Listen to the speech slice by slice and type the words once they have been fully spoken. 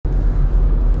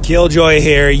Killjoy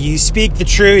here. You speak the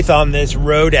truth on this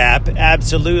road app.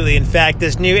 Absolutely. In fact,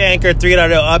 this new Anchor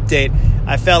 3.0 update,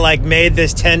 I felt like made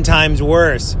this 10 times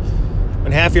worse.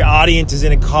 When half your audience is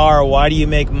in a car, why do you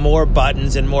make more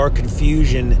buttons and more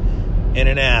confusion in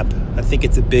an app? I think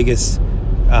it's the biggest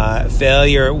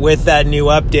failure with that new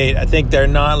update. I think they're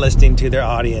not listening to their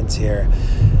audience here.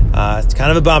 It's kind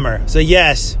of a bummer. So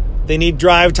yes, they need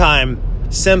drive time,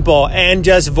 simple, and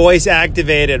just voice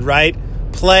activated, right?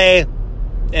 Play,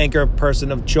 Anchor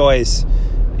person of choice,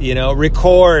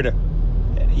 record,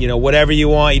 whatever you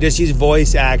want. You just use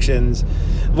voice actions,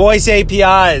 voice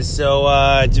APIs. So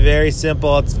it's very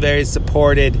simple. It's very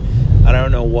supported. I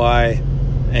don't know why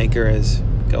Anchor is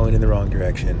going in the wrong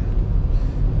direction.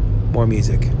 More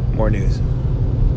music, more news.